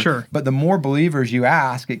answer. Sure. But the more believers you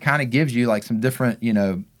ask, it kind of gives you, like, some different, you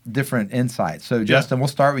know, different insights. So, Justin, we'll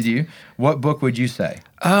start with you. What book would you say?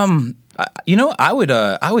 You know, I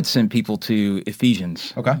would send people to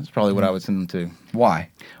Ephesians. Okay. That's probably what I would send them to. Why?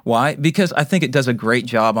 Why? Because I think it does a great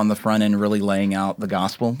job on the front end really laying out the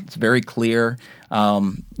gospel. It's very clear.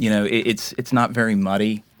 You know, it's not very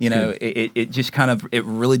muddy. You know, it just kind of, it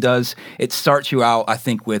really does, it starts you out, I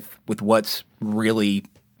think, with what's really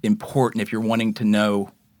important if you're wanting to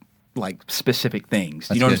know, like, specific things.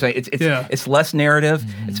 You know what I'm saying? It's less narrative.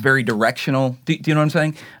 It's very directional. Do you know what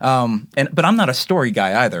I'm saying? But I'm not a story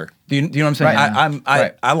guy either. Do you know what I'm saying?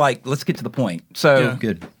 Right. I like, let's get to the point. So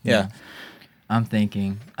Good. Yeah. I'm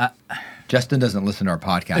thinking. Justin doesn't listen to our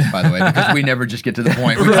podcast, by the way, because we never just get to the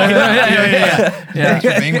point. We Thanks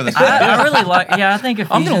for being with us. I really like. Yeah, I think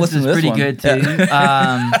I'm gonna Ephesians listen is to this pretty one. good too.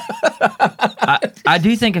 I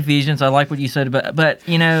do think Ephesians. I like what you said, but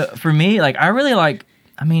you know, for me, like, I really like.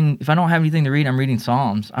 I mean, if I don't have anything to read, I'm reading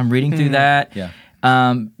Psalms. I'm reading through that. Yeah.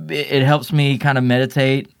 It helps me kind of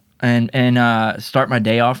meditate and start my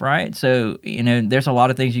day off right. So, you know, there's a lot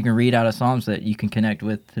of things you can read out of Psalms that you can connect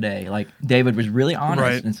with today. Like, David was really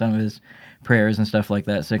honest in some of his prayers and stuff like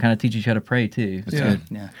that. So it kind of teaches you how to pray too. That's good.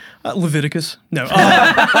 Yeah. Leviticus. No.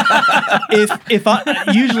 If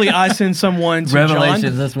I usually I send someone to Revelations,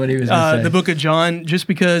 John, that's what he was going to say. the book of John, just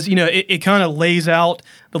because, you know, it kind of lays out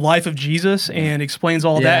the life of Jesus and explains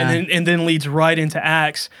all that, and then leads right into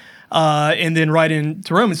Acts, and then right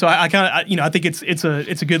into Romans. So I kind of, you know, I think it's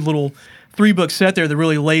a good little 3-book set there that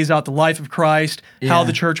really lays out the life of Christ, how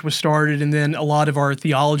the church was started, and then a lot of our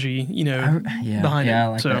theology, you know, behind it. Yeah, I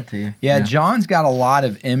like that too. Yeah, John's got a lot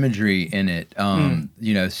of imagery in it.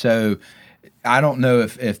 You know, so I don't know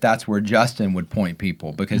if that's where Justin would point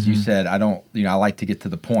people, because you said I like to get to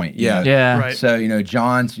the point. You know? Yeah. Right. So, you know,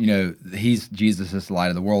 John's, you know, he's Jesus is the light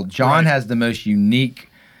of the world. John has the most unique.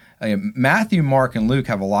 Matthew, Mark, and Luke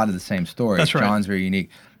have a lot of the same stories. That's right. John's very unique.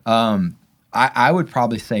 I would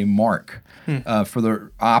probably say Mark for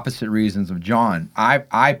the opposite reasons of John.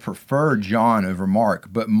 I prefer John over Mark,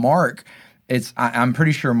 but Mark, I'm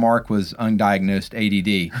pretty sure Mark was undiagnosed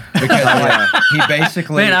ADD, because he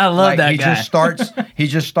basically, Man, I love that guy. He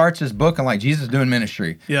just starts his book and, like, Jesus doing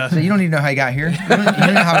ministry. Yeah. So you don't even know how he got here. You don't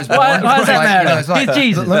know how he was born. Why does that matter? It's like, He's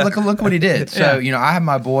Jesus. Look what he did. So, you know, I have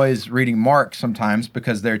my boys reading Mark sometimes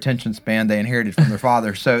because their attention span they inherited from their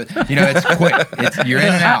father. So, you know, it's quick. You're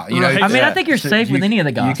in and out. You know, Right. I mean, I think you're safe with any of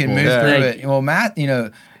the gospels. You can move through it. Well,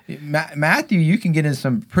 Matthew, you can get in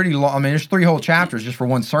some pretty long. I mean, there's 3 whole chapters just for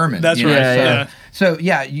one sermon. That's right. So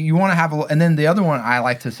you want to have and then the other one I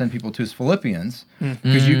like to send people to is Philippians,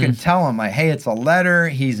 because you can tell them, like, hey, it's a letter.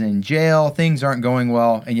 He's in jail. Things aren't going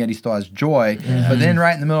well, and yet he still has joy. But then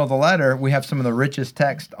right in the middle of the letter, we have some of the richest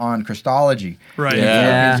text on Christology. Right. In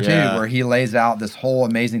Yeah. Philippians 2, where he lays out this whole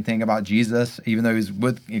amazing thing about Jesus, even though he's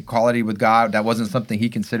with equality with God, that wasn't something he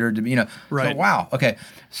considered to be. You know. Right. So, wow. Okay.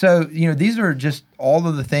 So, you know, these are just all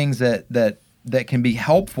of the things that can be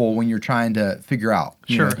helpful when you're trying to figure out.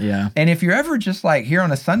 Sure. Know? Yeah. And if you're ever just, like, here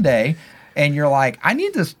on a Sunday and you're like, I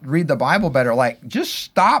need to read the Bible better, like, just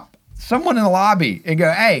stop someone in the lobby and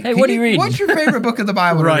go, hey, what are you reading? What's your favorite book of the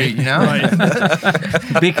Bible to read? You know?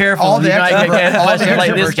 Right. Be careful. All the You might get extroverts questions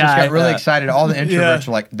like this just guy. got really excited. All the introverts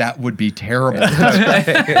are like, that would be terrible. Don't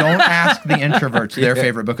ask the introverts their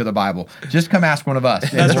favorite book of the Bible. Just come ask one of us.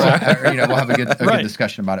 That's right. We'll have a good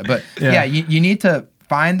discussion about it. But you need to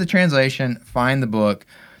find the translation, find the book,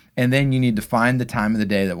 and then you need to find the time of the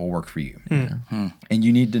day that will work for you. And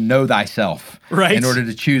you need to know thyself in order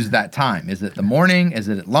to choose that time. Is it the morning? Is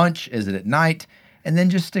it at lunch? Is it at night? and then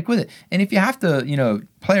just stick with it. And if you have to,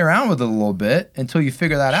 play around with it a little bit until you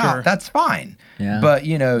figure that out, that's fine. Yeah. But,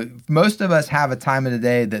 most of us have a time of the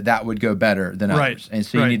day that would go better than others. And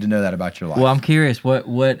so you need to know that about your life. Well, I'm curious,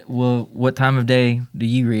 what time of day do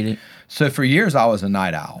you read it? So for years, I was a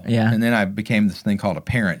night owl. Yeah. And then I became this thing called a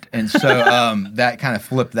parent. And so that kind of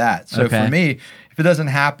flipped that. So for me, if it doesn't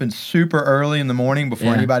happen super early in the morning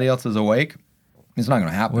before anybody else is awake, it's not going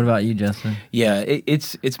to happen. What about you, Justin? Yeah,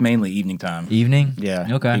 it's mainly evening time. Evening? Yeah.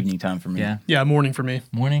 Okay. Evening time for me. Yeah, morning for me.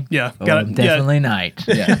 Morning? Yeah. Oh, definitely night.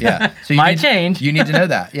 Yeah. So Might change. You need to know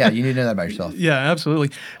that. Yeah, you need to know that about yourself. Yeah,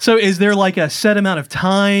 absolutely. So is there like a set amount of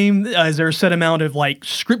time? Is there a set amount of like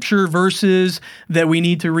scripture verses that we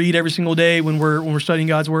need to read every single day when we're studying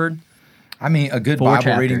God's word? I mean, a good 4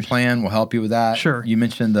 Bible reading chapters. plan will help you with that. Sure. You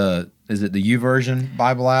mentioned is it the YouVersion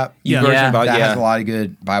Bible app? Yeah. YouVersion Bible, That yeah. has a lot of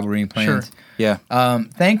good Bible reading plans. Sure. Yeah.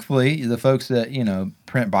 Thankfully, the folks that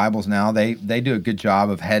print Bibles now, they do a good job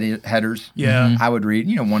of headers. Yeah. I would read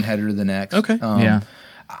one header to the next. Okay.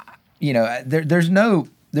 There's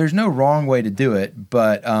no wrong way to do it,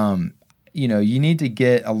 but you need to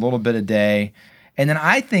get a little bit a day, and then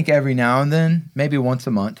I think every now and then, maybe once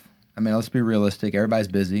a month. I mean, let's be realistic. Everybody's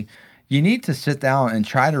busy. You need to sit down and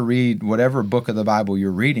try to read whatever book of the Bible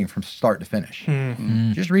you're reading from start to finish.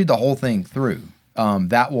 Just read the whole thing through.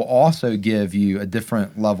 That will also give you a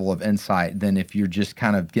different level of insight than if you're just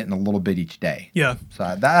kind of getting a little bit each day. Yeah.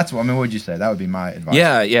 So that's what would you say? That would be my advice.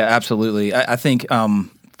 Yeah, absolutely. I think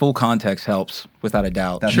full context helps without a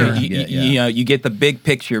doubt. That's Sure. what you get, yeah. You get the big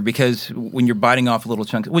picture, because when you're biting off little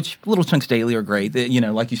chunks, which little chunks daily are great.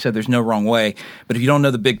 Like you said, there's no wrong way. But if you don't know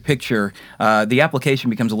the big picture, the application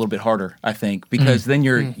becomes a little bit harder, I think, because then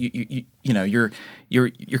you're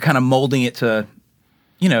kind of molding it to,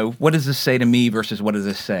 what does this say to me versus what does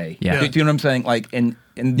this say? Yeah. Do you know what I'm saying? Like, and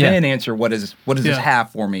then answer what does this have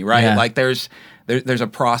for me, right? Yeah. Like there's a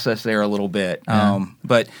process there a little bit.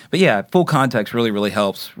 But yeah, full context really, really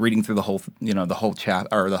helps. Reading through the whole, the whole chapter,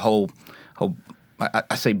 or the whole.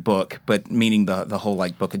 I say book, but meaning the whole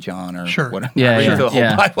like Book of John or Sure. whatever. Yeah, Reading yeah, through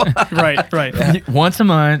the whole Right. Bible. Once a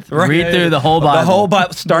month, Right. read through the whole Bible. The whole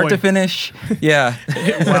Bible, start Boy. to finish. Yeah.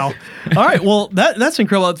 Wow. All right. Well, that's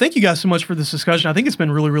incredible. Thank you guys so much for this discussion. I think it's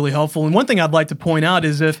been really, really helpful. And one thing I'd like to point out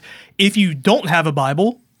is if you don't have a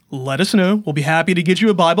Bible, let us know. We'll be happy to get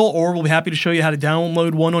you a Bible, or we'll be happy to show you how to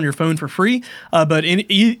download one on your phone for free. But in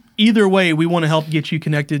either way, we want to help get you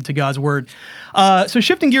connected to God's Word. So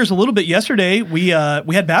shifting gears a little bit, yesterday we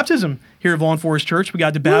had baptism here at Vaughn Forest Church. We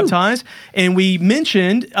got to baptize, and we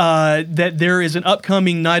mentioned that there is an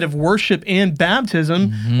upcoming night of worship and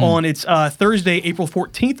baptism on Thursday, April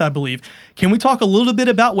 14th, I believe. Can we talk a little bit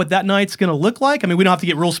about what that night's going to look like? I mean, we don't have to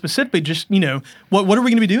get real specific, but just, what are we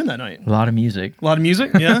going to be doing that night? A lot of music. A lot of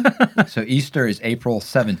music, yeah? So Easter is April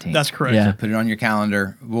 17th. That's correct. Yeah. Put it on your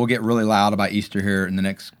calendar. We'll get really loud about Easter here in the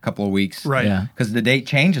next couple of weeks. Right. Yeah. Because the date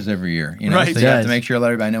changes every year. Right. So It you have does. to make sure to let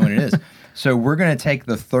everybody know when it is. So we're going to take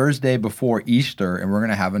the Thursday before Easter, and we're going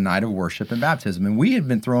to have a night of worship and baptism. And we had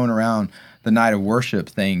been throwing around the night of worship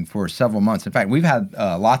thing for several months. In fact, we've had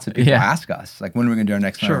lots of people ask us, like, when are we going to do our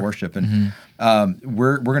next night of worship? And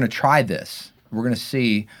we're going to try this. We're going to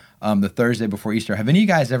see the Thursday before Easter. Have any of you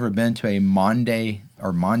guys ever been to a Monday,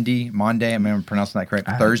 I mean, I'm pronouncing that correct,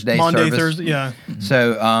 Thursday Monday, service? Thursday, yeah.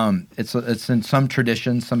 So it's in some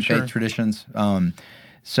traditions, some faith traditions.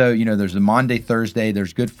 So, there's a Monday, Thursday,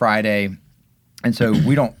 there's Good Friday. And so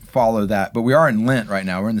we don't follow that, but we are in Lent right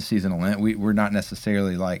now. We're in the season of Lent. We're not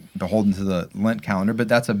necessarily like beholden to the Lent calendar, but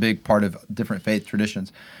that's a big part of different faith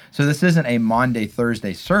traditions. So this isn't a Monday,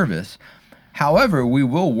 Thursday service. However, we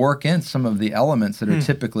will work in some of the elements that are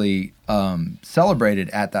typically celebrated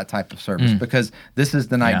at that type of service, because this is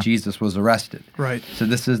the night Jesus was arrested. Right. So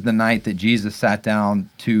this is the night that Jesus sat down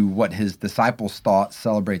to what his disciples thought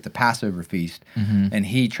celebrate the Passover feast, and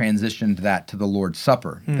he transitioned that to the Lord's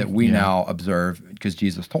Supper that we now observe because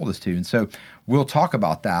Jesus told us to. And so we'll talk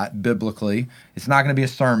about that biblically. It's not going to be a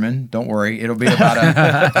sermon. Don't worry. It'll be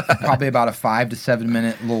about probably about a 5 to 7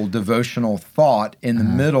 minute little devotional thought in the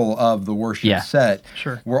middle of the worship set.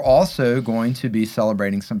 Sure. We're also going to be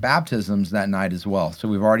celebrating some baptisms that night as well. So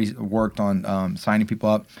we've already worked on signing people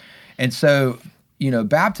up. And so,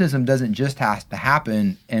 baptism doesn't just have to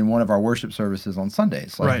happen in one of our worship services on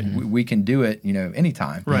Sundays. Like we can do it,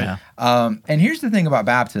 anytime. Right. Yeah. And here's the thing about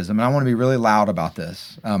baptism, and I want to be really loud about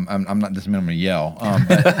this. I'm not this minute I'm going to yell,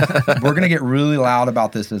 but we're going to get really loud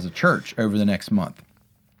about this as a church over the next month.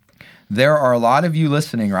 There are a lot of you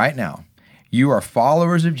listening right now. You are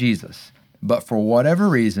followers of Jesus, but for whatever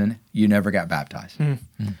reason, you never got baptized.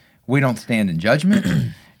 We don't stand in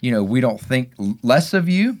judgment. We don't think less of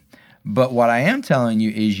you. But what I am telling you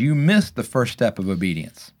is you missed the first step of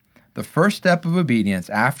obedience. The first step of obedience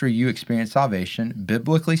after you experience salvation,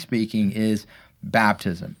 biblically speaking, is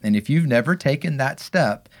baptism. And if you've never taken that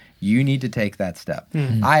step, you need to take that step.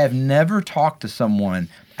 I have never talked to someone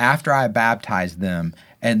after I baptized them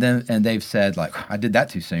and they've said, like, I did that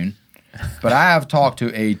too soon. But I have talked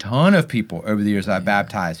to a ton of people over the years I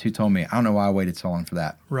baptized who told me, I don't know why I waited so long for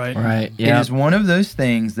that. Right. Yeah. It is one of those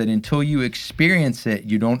things that until you experience it,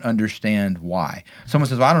 you don't understand why. Someone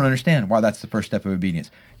says, well, I don't understand why that's the first step of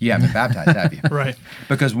obedience. You haven't been baptized, have you? Right.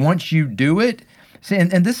 Because once you do it, see,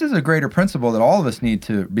 and this is a greater principle that all of us need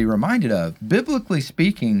to be reminded of. Biblically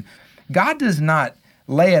speaking, God does not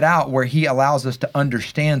lay it out where he allows us to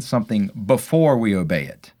understand something before we obey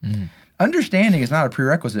it. Understanding is not a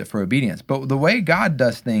prerequisite for obedience, but the way God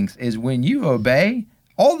does things is when you obey,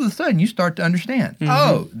 all of a sudden you start to understand.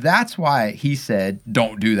 Oh, that's why he said,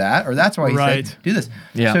 don't do that, or that's why he said, do this.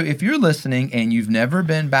 Yeah. So if you're listening and you've never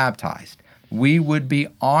been baptized, we would be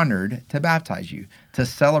honored to baptize you, to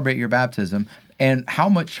celebrate your baptism. And how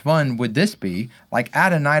much fun would this be, like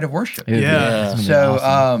at a night of worship? Yeah. So,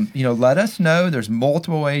 awesome. let us know. There's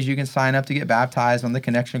multiple ways you can sign up to get baptized on the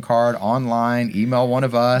connection card, online, email one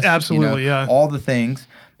of us. Absolutely, yeah. All the things.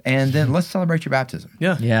 And then let's celebrate your baptism.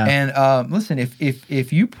 Yeah. And listen,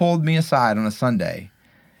 if you pulled me aside on a Sunday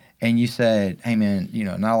and you said, hey, man,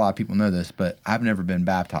 not a lot of people know this, but I've never been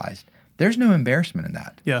baptized. There's no embarrassment in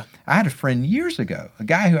that. Yeah. I had a friend years ago, a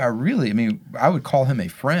guy who I would call him a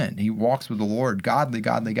friend. He walks with the Lord, godly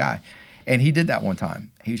guy. And he did that one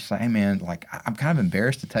time. He was like, hey, man, like, I'm kind of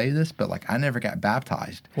embarrassed to tell you this, but like, I never got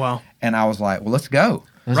baptized. Wow. And I was like, well, let's go.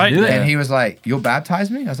 Right. do it. And he was like, you'll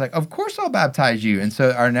baptize me? I was like, of course I'll baptize you. And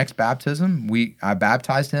so our next baptism, I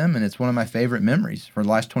baptized him, and it's one of my favorite memories for the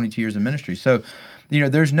last 22 years of ministry. So,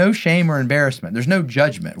 there's no shame or embarrassment. There's no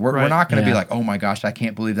judgment. We're not going to be like, oh my gosh, I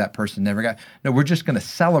can't believe that person never got. No, we're just going to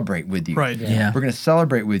celebrate with you. Right. Yeah. We're going to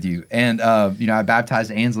celebrate with you. And, I baptized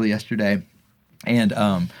Ansley yesterday, and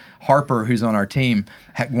Harper, who's on our team,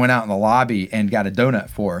 went out in the lobby and got a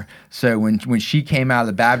donut for her. So when she came out of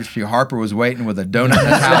the baptistry, Harper was waiting with a donut and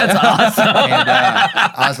a towel. That's awesome. And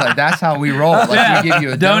I was like, that's how we roll. Like, we give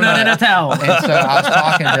you a Donut and a towel. And so I was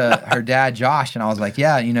talking to her dad, Josh, and I was like,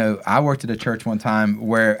 yeah, I worked at a church one time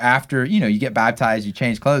where after, you get baptized, you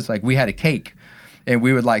change clothes. Like, we had a cake. And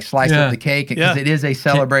we would like slice up the cake because it is a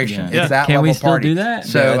celebration. It's that Can level we still party. do that?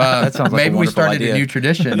 So that sounds like maybe a we wonderful started idea. a new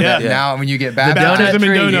tradition. Yeah. That now when you get baptism baptized, and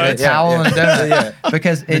you get a donuts. towel and a donut.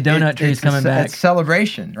 Because The donut tree's coming back. It's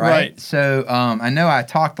celebration, right? Right. So I know I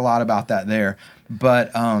talked a lot about that there,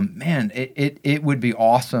 but man, it would be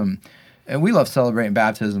awesome. And we love celebrating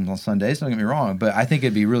baptisms on Sundays, don't get me wrong, but I think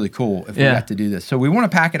it'd be really cool if we got to do this. So we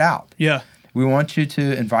want to pack it out. Yeah. We want you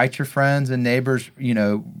to invite your friends and neighbors.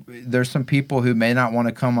 There's some people who may not want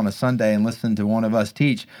to come on a Sunday and listen to one of us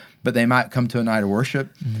teach, but they might come to a night of worship.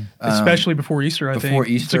 Especially before Easter, I think. Before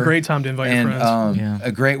Easter. It's a great time to invite your friends. And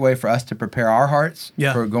a great way for us to prepare our hearts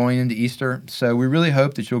for going into Easter. So we really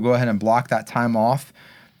hope that you'll go ahead and block that time off.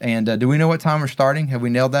 And do we know what time we're starting? Have we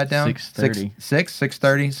nailed that down? 6:30.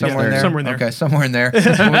 6:30, somewhere in there? Somewhere in there. Okay, somewhere in there.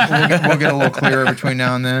 we'll get a little clearer between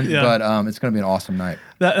now and then. Yeah. But it's going to be an awesome night.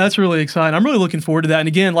 That's really exciting. I'm really looking forward to that. And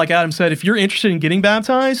again, like Adam said, if you're interested in getting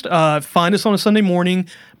baptized, find us on a Sunday morning,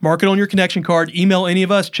 mark it on your connection card, email any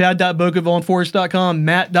of us, chad.boak@vaughnforest.com,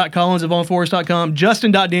 matt.collins@vaughnforest.com,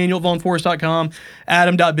 justin.daniel@vaughnforest.com,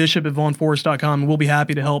 adam.bishop@vaughnforest.com, and we'll be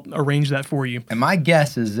happy to help arrange that for you. And my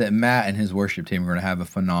guess is that Matt and his worship team are going to have a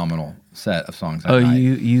phenomenal set of songs that Oh,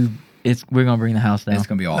 night. we're gonna bring the house down. It's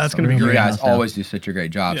going to be awesome. That's gonna be You great. guys always do such a great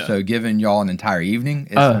job. Yeah. So giving y'all an entire evening,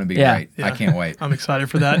 it's going to be great. Yeah. I can't wait. I'm excited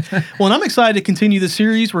for that. Well, and I'm excited to continue the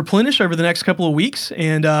series, Replenish, over the next couple of weeks.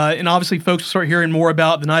 And obviously, folks will start hearing more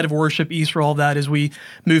about the night of worship, Easter, all that as we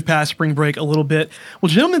move past spring break a little bit. Well,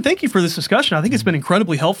 gentlemen, thank you for this discussion. I think it's been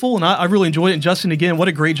incredibly helpful, and I really enjoyed it. And Justin, again, what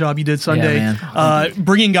a great job you did Sunday,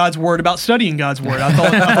 bringing God's Word, about studying God's Word. I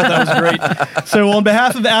thought that was great. So on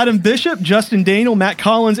behalf of Adam Bishop, Justin Daniel, Matt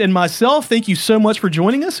Collins, and myself, thank you so much for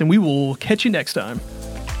joining us, and we will catch you next time.